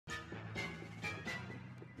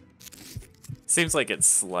Seems like it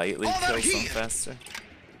slightly kills them faster.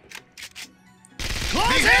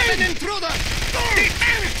 Close in! Intruder!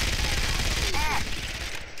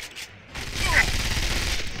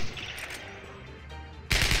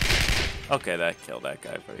 Okay, that killed that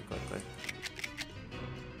guy pretty quickly.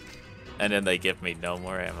 And then they give me no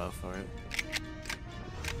more ammo for it.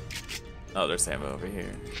 Oh, there's ammo over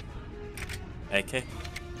here. AK?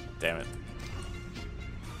 Damn it.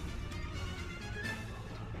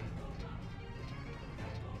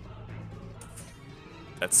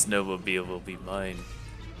 That snowmobile will be mine.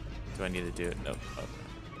 Do I need to do it? Nope.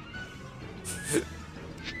 Okay.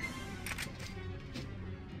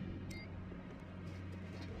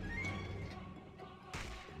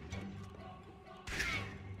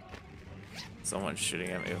 Someone's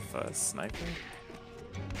shooting at me with a sniper.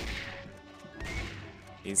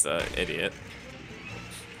 He's an idiot.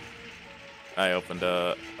 I opened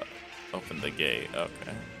the gate.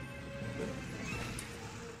 Okay.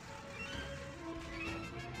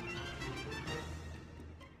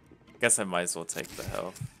 Guess I might as well take the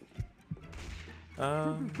health.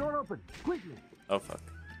 Door open, quickly. Oh fuck.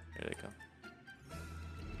 Here they come.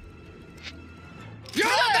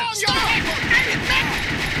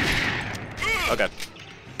 Okay.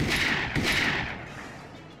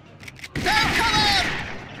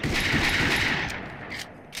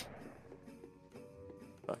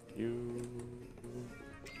 Fuck you.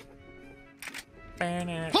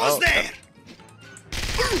 Who's there?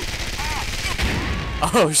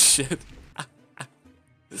 Oh shit.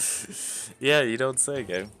 Yeah, you don't say,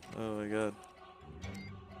 game. Oh my god.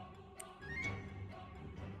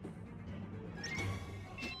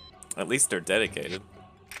 At least they're dedicated.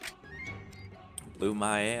 Blew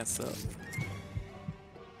my ass up.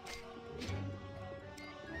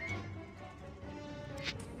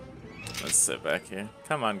 Let's sit back here.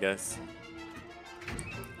 Come on, guys.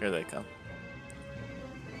 Here they come.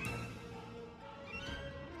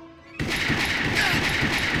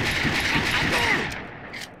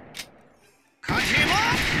 Cut him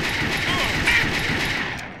off!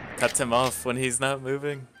 Cut him off when he's not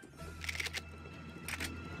moving.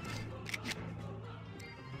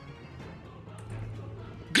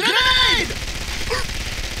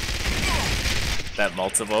 That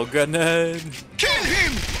multiple grenade! Kill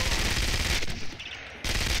him!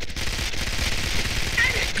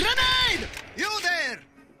 Grenade! You there!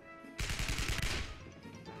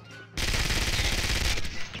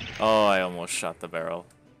 Oh, I almost shot the barrel.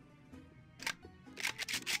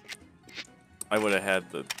 I would have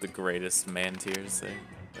had the greatest man tears thing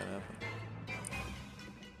that happened.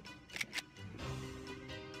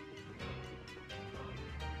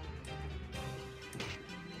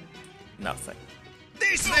 Nothing.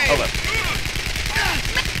 This way! Hold up.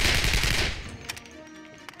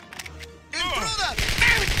 Intruder!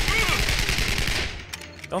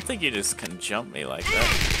 Don't think you just can jump me like that.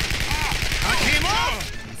 Cut him off!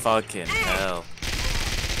 Fucking hell.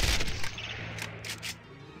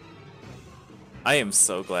 I am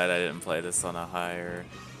so glad I didn't play this on a higher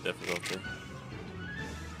difficulty.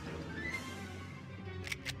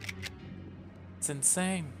 It's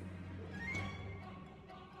insane.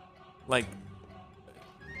 Like,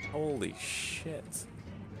 holy shit.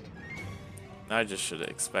 I just should have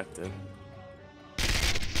expected.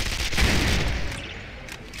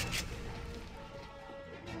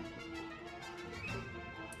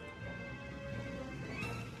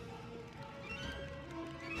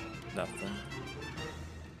 Nothing.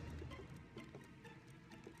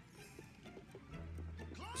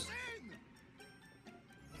 Close in!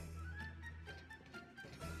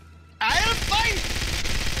 I'll find!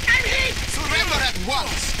 I'm hit! Surrender at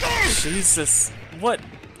once! Jesus, what,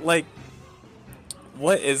 like,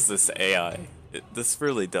 what is this AI? This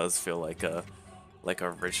really does feel like a,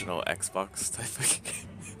 original Xbox type of game.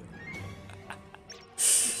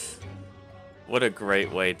 What a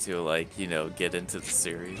great way to, like, you know, get into the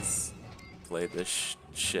series. Play this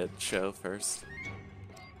shit show first.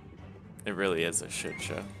 It really is a shit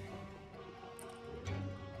show.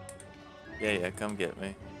 Yeah, come get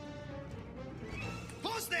me.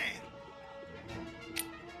 Who's there?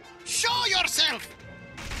 Show yourself!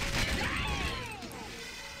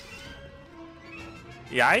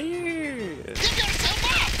 Yeah. Give yourself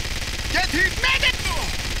up! Get him! Medic!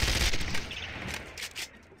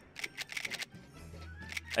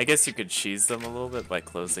 I guess you could cheese them a little bit by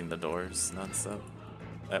closing the doors nonstop.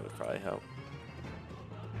 That would probably help.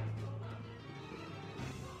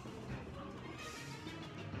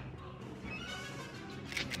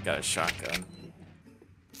 Got a shotgun.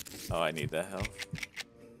 Oh, I need that health.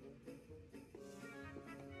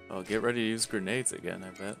 Oh, get ready to use grenades again,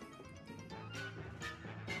 I bet.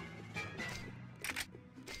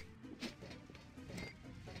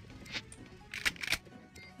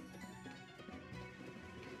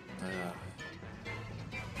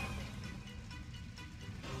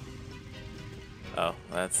 Oh,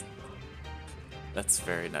 that's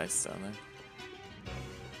very nice down there.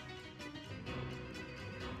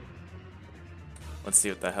 Let's see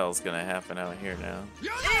what the hell's gonna happen out here now.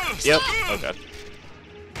 Yep. Oh god.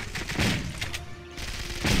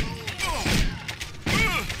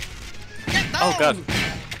 Oh god.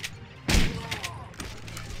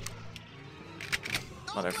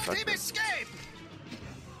 Motherfucker. Escape.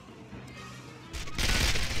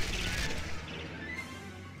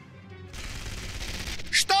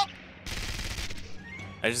 Stop!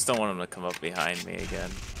 I just don't want him to come up behind me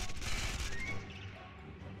again.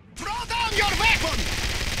 Throw down your weapon!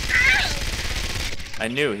 I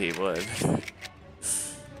knew he would.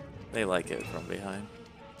 They like it from behind.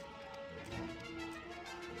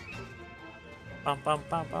 Bum bum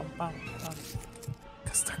bum bum bum bum.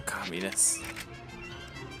 Cause they're communists.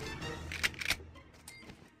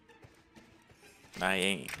 I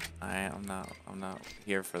ain't. I'm not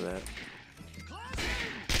here for that.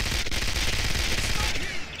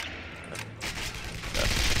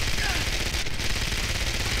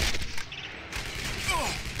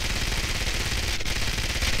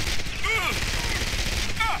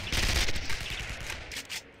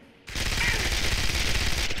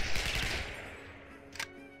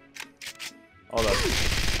 Hold up.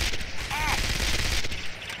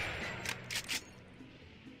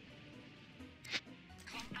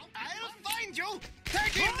 I'll find you!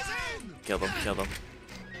 Take him down! Kill them, kill them.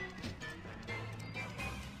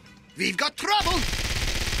 We've got trouble!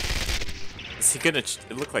 Is he gonna?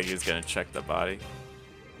 It looked like he was gonna check the body.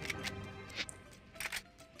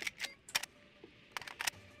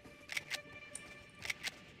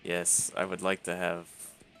 Yes, I would like to have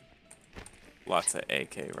lots of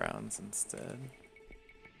AK rounds instead.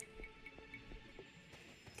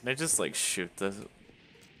 Can I just like shoot the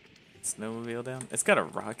snowmobile down? It's got a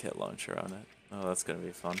rocket launcher on it. Oh, that's gonna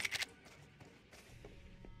be fun.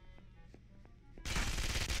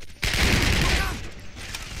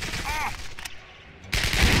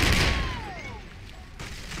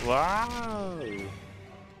 Wow!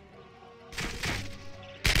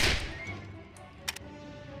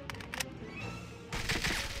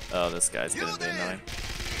 Oh, this guy's gonna be annoying.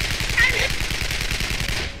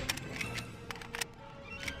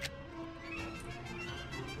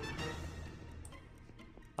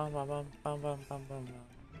 Bum, bum, bum, bum, bum, bum, bum,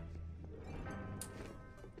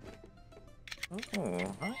 bum.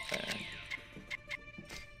 Oh, hi.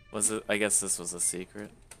 Was it? I guess this was a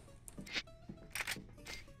secret.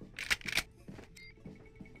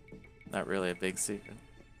 Not really a big secret.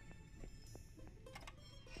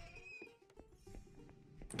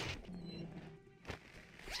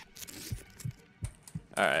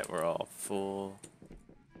 Alright, we're all full.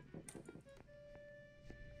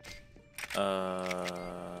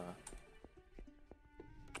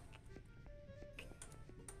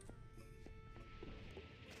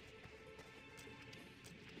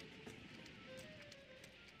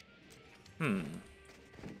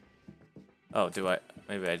 Oh, do I?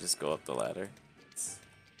 Maybe I just go up the ladder.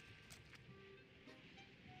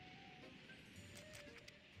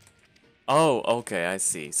 Oh, okay, I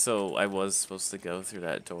see. So I was supposed to go through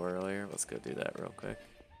that door earlier. Let's go do that real quick.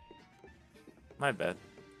 My bad.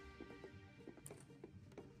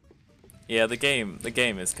 Yeah, the game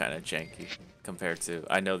is kind of janky compared to.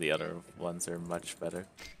 I know the other ones are much better,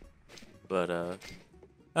 but I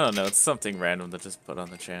don't know. It's something random to just put on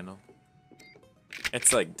the channel.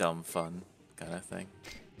 It's like dumb fun kind of thing.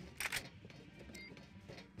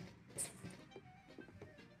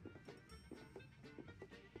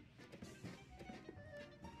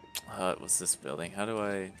 It was this building. How do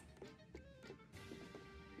I?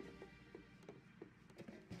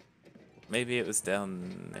 Maybe it was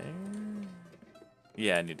down there?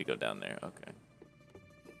 Yeah, I need to go down there. Okay.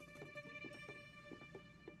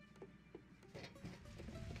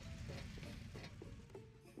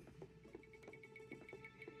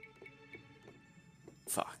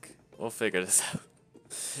 Fuck. We'll figure this out.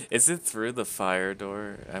 Is it through the fire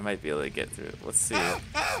door? I might be able to get through it. Let's see.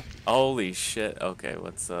 Holy shit. Okay,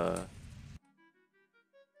 let's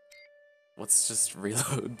just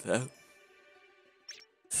reload that.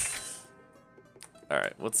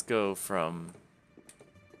 Alright, let's go from...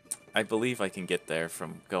 I believe I can get there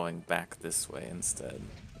from going back this way instead.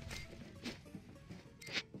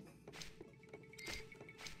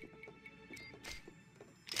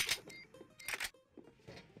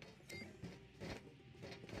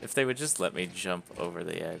 If they would just let me jump over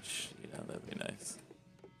the edge, you know, that'd be nice.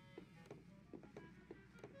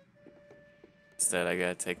 Instead, I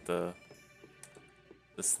gotta take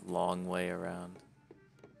this long way around.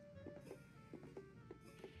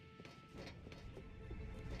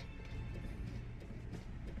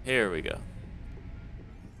 Here we go.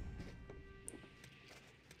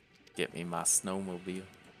 Get me my snowmobile.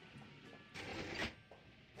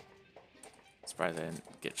 Surprised I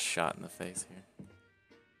didn't get shot in the face here.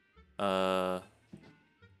 Oh,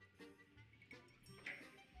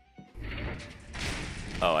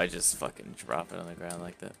 I just fucking drop it on the ground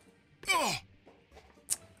like that.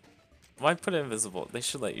 Why put it invisible? They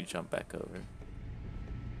should let you jump back over.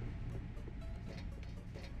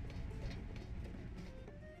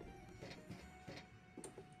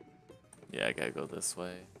 Yeah, I gotta go this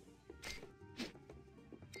way.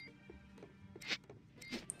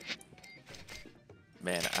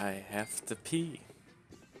 Man, I have to pee.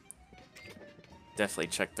 Definitely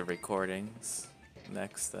check the recordings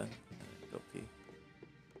next then. Go pee.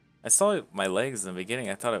 I saw my legs in the beginning.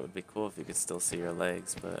 I thought it would be cool if you could still see your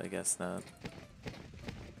legs, but I guess not.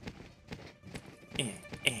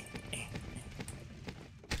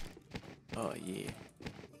 Oh yeah.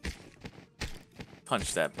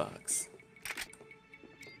 Punch that box.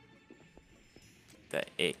 That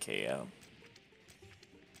AKO.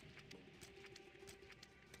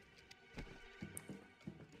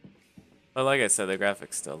 But like I said, the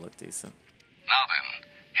graphics still look decent. Now then,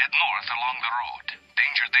 head north along the road.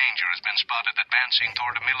 Danger has been spotted advancing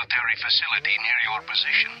toward a military facility near your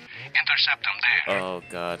position. Intercept them there. Oh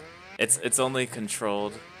god. It's only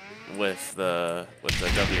controlled with the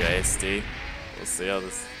WASD. We'll see how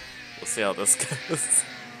this goes.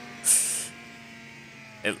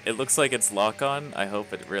 It looks like it's lock on. I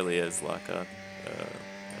hope it really is lock on.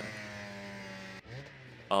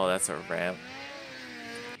 Oh, that's a ramp.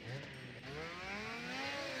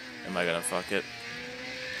 Am I gonna fuck it?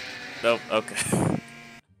 Nope, okay.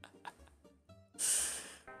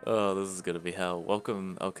 Oh, this is gonna be hell.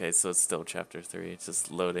 Welcome. Okay, so it's still chapter 3. It's just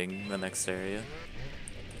loading the next area.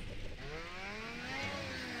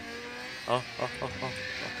 Oh.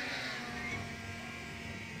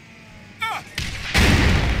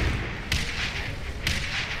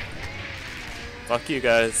 Fuck you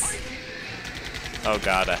guys. Oh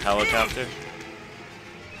god, a helicopter?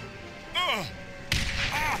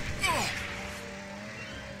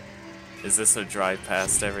 Is this a drive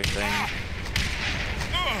past everything?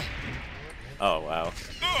 Oh wow.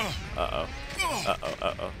 Uh-oh.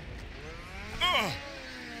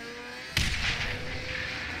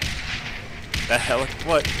 The hell?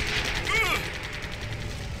 What?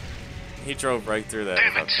 He drove right through that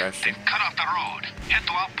without crashing. They've cut off the road. Head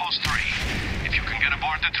to Outpost 3. If you can get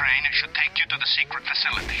aboard the train, it should take you to the secret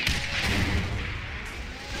facility.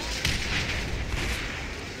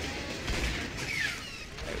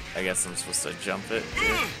 I guess I'm supposed to jump it.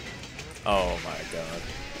 Here. Oh my god.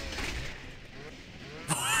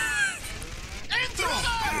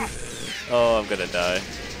 Oh, I'm gonna die.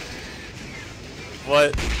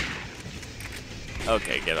 What?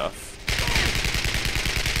 Okay, get off.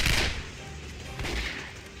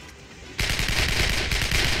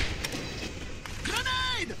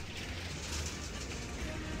 Grenade!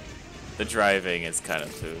 The driving is kind of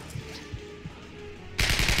food.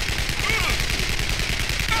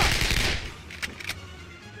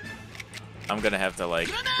 I'm gonna have to like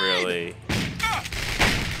really.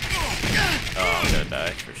 Oh, I'm gonna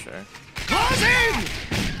die for sure. Close in!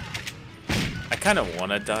 I kind of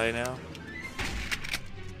want to die now.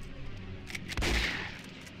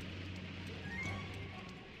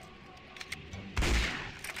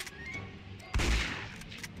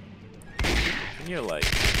 Can you like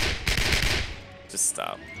just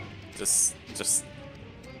stop? Just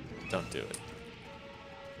don't do it.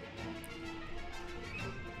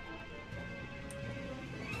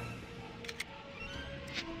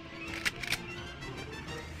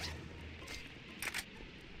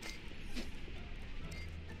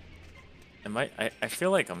 I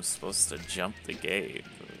feel like I'm supposed to jump the gate,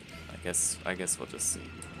 but I guess we'll just see.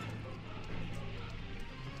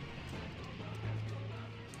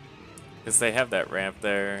 Because they have that ramp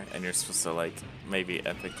there, and you're supposed to like maybe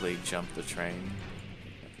epically jump the train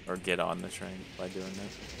or get on the train by doing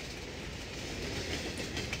that.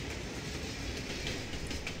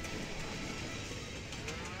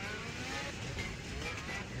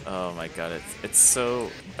 Oh my god, it's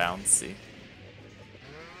so bouncy.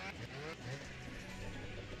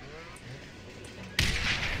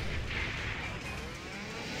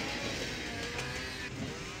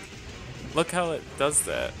 Look how it does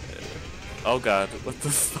that. Oh god, what the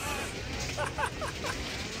fuck?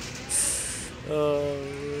 Oh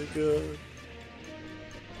my god.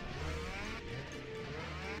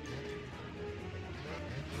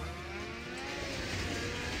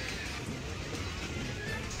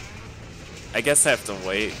 I guess I have to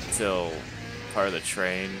wait till part of the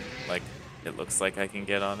train like It looks like I can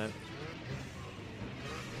get on it.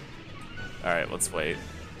 Alright, let's wait.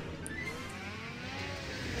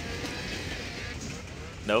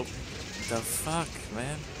 Nope. The fuck,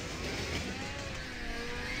 man?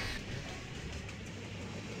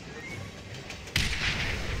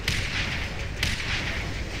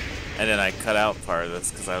 And then I cut out part of this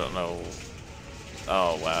because I don't know.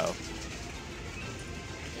 Oh wow.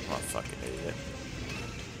 I'm a fucking idiot.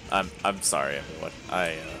 I'm sorry everyone.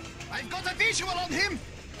 I've got a visual on him.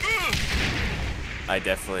 I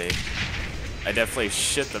definitely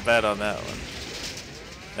shit the bed on that one.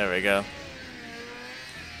 There we go.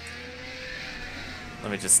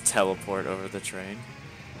 Let me just teleport over the train.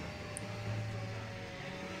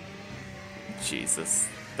 Jesus,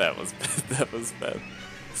 that was bad. That was bad.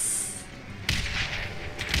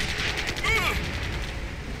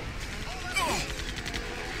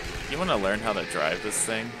 You want to learn how to drive this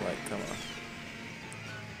thing? Like, come on.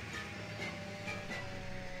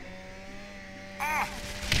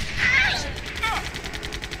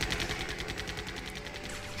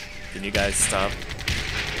 Can you guys stop?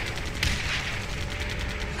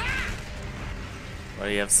 Why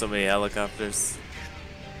do you have so many helicopters?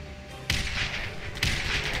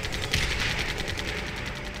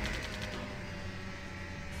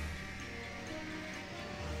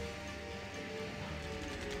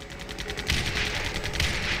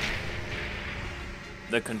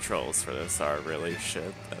 The controls for this are really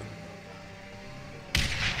shit.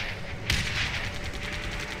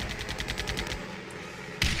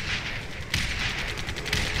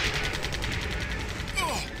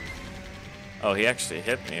 Oh, he actually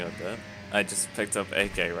hit me with that. I just picked up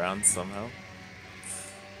AK rounds somehow.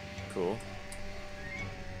 Cool.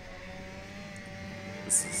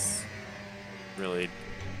 This is really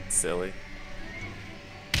silly.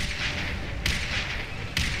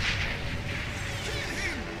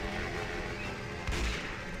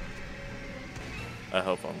 I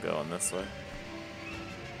hope I'm going this way.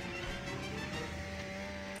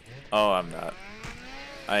 Oh, I'm not.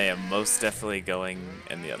 I am most definitely going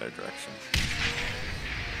in the other direction.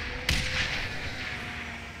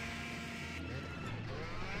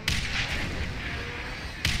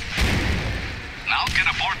 Now get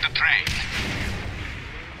aboard the train.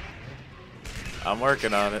 I'm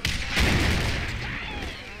working on it.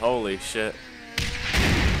 Holy shit.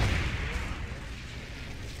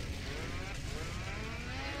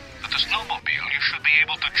 With the snowmobile, you should be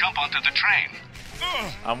able to jump onto the train.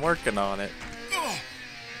 I'm working on it.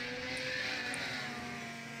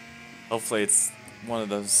 Hopefully it's one of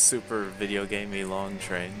those super video gamey long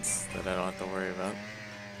trains that I don't have to worry about.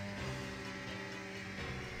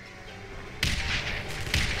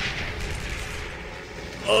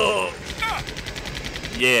 Oh!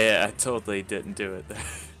 Yeah, I totally didn't do it.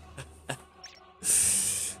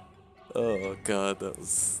 Oh god,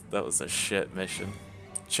 that was a shit mission.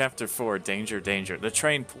 Chapter 4, Danger, Danger. The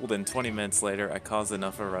train pulled in 20 minutes later. I caused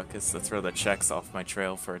enough of a ruckus to throw the Czechs off my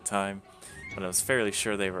trail for a time, but I was fairly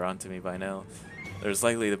sure they were onto me by now. There was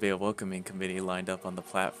likely to be a welcoming committee lined up on the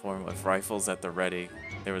platform with rifles at the ready.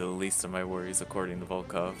 They were the least of my worries, according to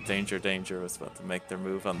Volkov. Danger, Danger was about to make their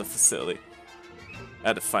move on the facility. I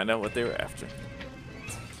had to find out what they were after.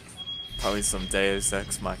 Probably some Deus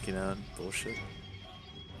Ex Machina bullshit.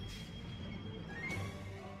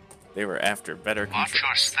 They were after better control. Watch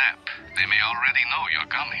your step. They may already know you're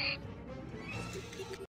coming.